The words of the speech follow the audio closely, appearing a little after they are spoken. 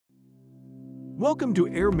Welcome to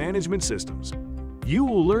Air Management Systems. You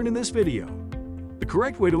will learn in this video the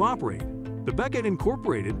correct way to operate the Becca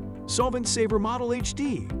Incorporated Solvent Saver Model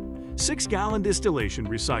HD 6-gallon distillation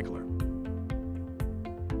recycler.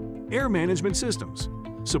 Air Management Systems,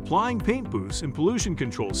 supplying paint booths and pollution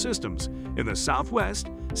control systems in the Southwest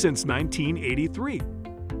since 1983.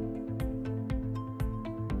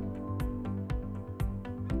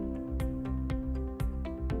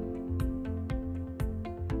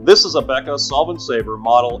 This is a Becca Solvent Saver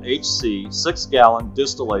Model HC 6-gallon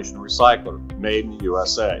distillation recycler made in the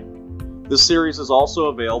USA. This series is also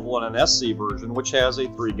available in an SC version which has a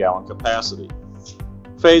 3-gallon capacity.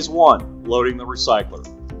 Phase 1. Loading the recycler.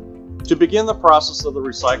 To begin the process of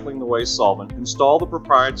recycling the waste solvent, install the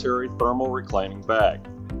proprietary thermal reclaiming bag.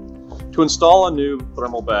 To install a new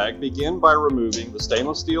thermal bag, begin by removing the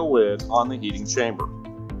stainless steel lid on the heating chamber.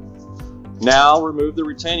 Now remove the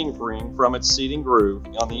retaining ring from its seating groove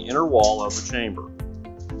on the inner wall of the chamber.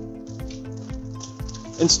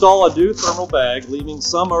 Install a new thermal bag, leaving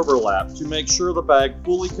some overlap to make sure the bag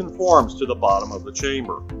fully conforms to the bottom of the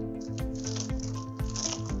chamber.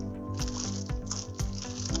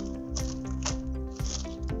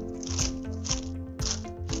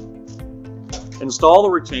 Install the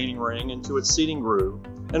retaining ring into its seating groove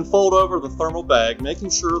and fold over the thermal bag, making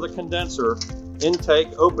sure the condenser, intake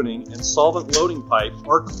opening, and solvent loading pipe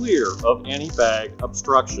are clear of any bag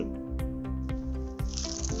obstruction.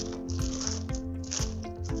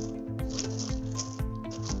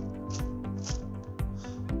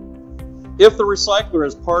 If the recycler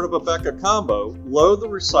is part of a Becca combo, load the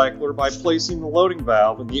recycler by placing the loading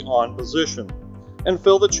valve in the on position and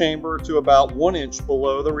fill the chamber to about 1 inch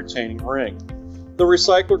below the retaining ring. The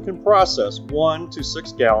recycler can process 1 to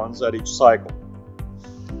 6 gallons at each cycle.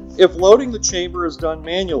 If loading the chamber is done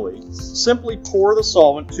manually, simply pour the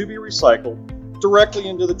solvent to be recycled directly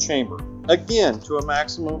into the chamber, again to a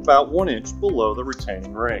maximum of about 1 inch below the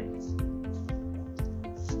retaining ring.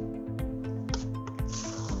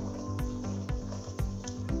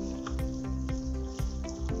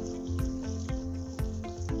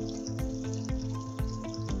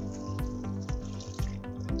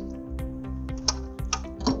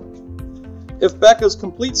 If Becca's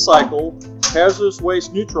complete cycle hazardous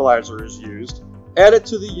waste neutralizer is used, add it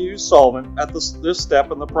to the used solvent at this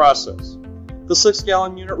step in the process. The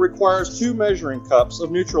 6-gallon unit requires 2 measuring cups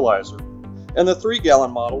of neutralizer, and the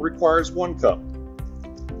 3-gallon model requires 1 cup.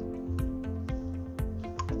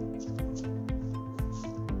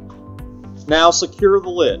 Now secure the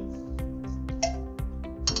lid.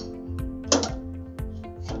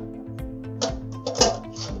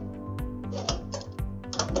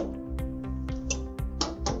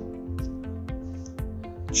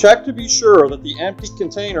 Check to be sure that the empty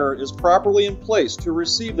container is properly in place to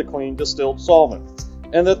receive the clean distilled solvent,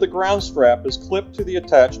 and that the ground strap is clipped to the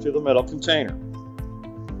attached to the metal container.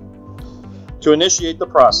 To initiate the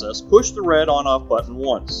process, push the red on-off button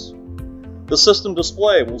once. The system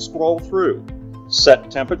display will scroll through set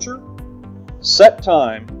temperature, set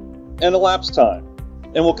time, and elapsed time,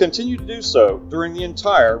 and will continue to do so during the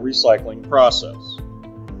entire recycling process.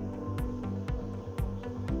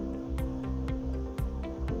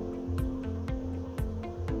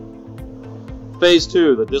 Phase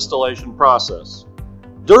 2, the distillation process.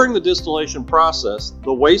 During the distillation process,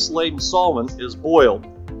 the waste-laden solvent is boiled,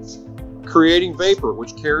 creating vapor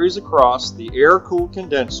which carries across the air-cooled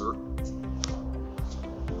condenser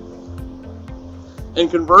and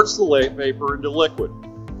converts the vapor into liquid.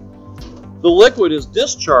 The liquid is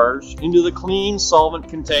discharged into the clean solvent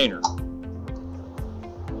container.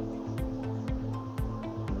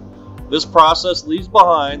 This process leaves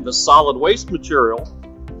behind the solid waste material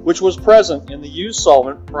which was present in the used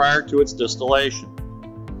solvent prior to its distillation.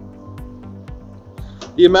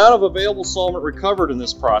 The amount of available solvent recovered in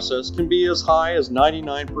this process can be as high as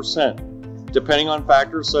 99%, depending on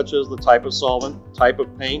factors such as the type of solvent, type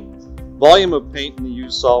of paint, volume of paint in the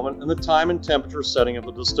used solvent, and the time and temperature setting of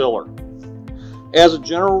the distiller. As a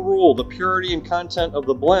general rule, the purity and content of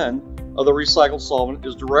the blend of the recycled solvent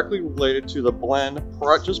is directly related to the blend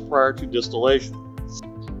just prior to distillation.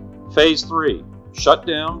 Phase 3. Shut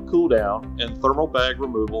down, cool down, and thermal bag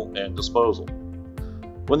removal and disposal.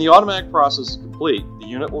 When the automatic process is complete, the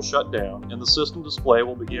unit will shut down and the system display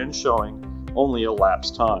will begin showing only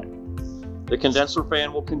elapsed time. The condenser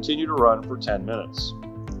fan will continue to run for 10 minutes.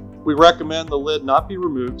 We recommend the lid not be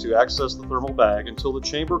removed to access the thermal bag until the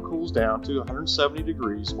chamber cools down to 170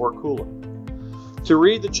 degrees or cooler. To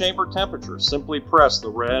read the chamber temperature, simply press the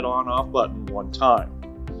red on-off button 1 time.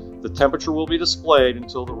 The temperature will be displayed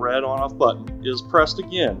until the red on-off button is pressed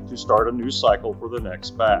again to start a new cycle for the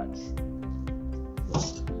next batch.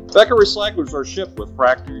 Becca recyclers are shipped with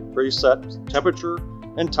factory preset temperature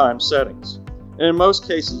and time settings, and in most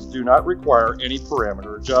cases do not require any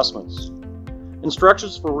parameter adjustments.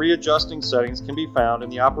 Instructions for readjusting settings can be found in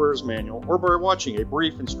the operator's manual or by watching a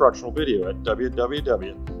brief instructional video at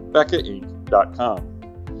www.beccainc.com.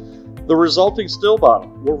 The resulting still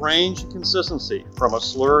bottom will range in consistency from a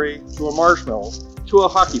slurry to a marshmallow to a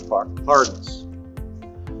hockey puck hardness.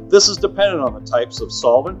 This is dependent on the types of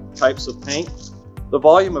solvent, types of paint, the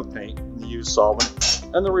volume of paint in the used solvent,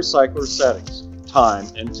 and the recycler settings, time,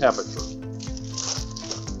 and temperature.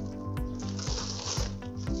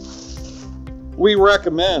 We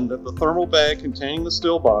recommend that the thermal bag containing the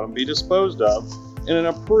still bottom be disposed of in an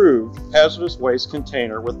approved hazardous waste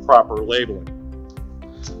container with proper labeling.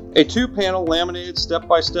 A 2-panel laminated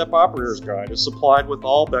step-by-step operator's guide is supplied with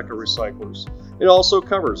all Becca recyclers. It also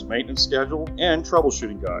covers maintenance schedule and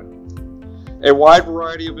troubleshooting guide. A wide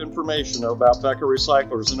variety of information about Becca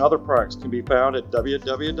recyclers and other products can be found at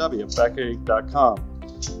www.beccainc.com.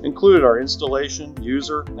 Included are installation,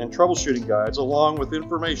 user, and troubleshooting guides along with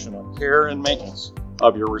information on care and maintenance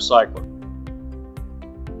of your recycler.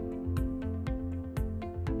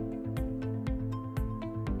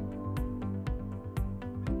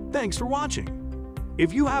 Thanks for watching.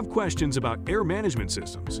 If you have questions about air management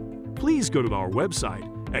systems, please go to our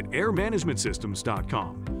website at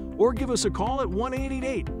airmanagementsystems.com or give us a call at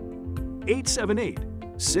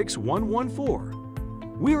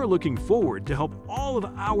 1-888-878-6114. We are looking forward to help all of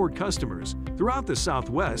our customers throughout the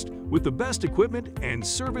Southwest with the best equipment and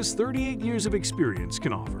service 38 years of experience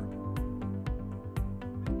can offer.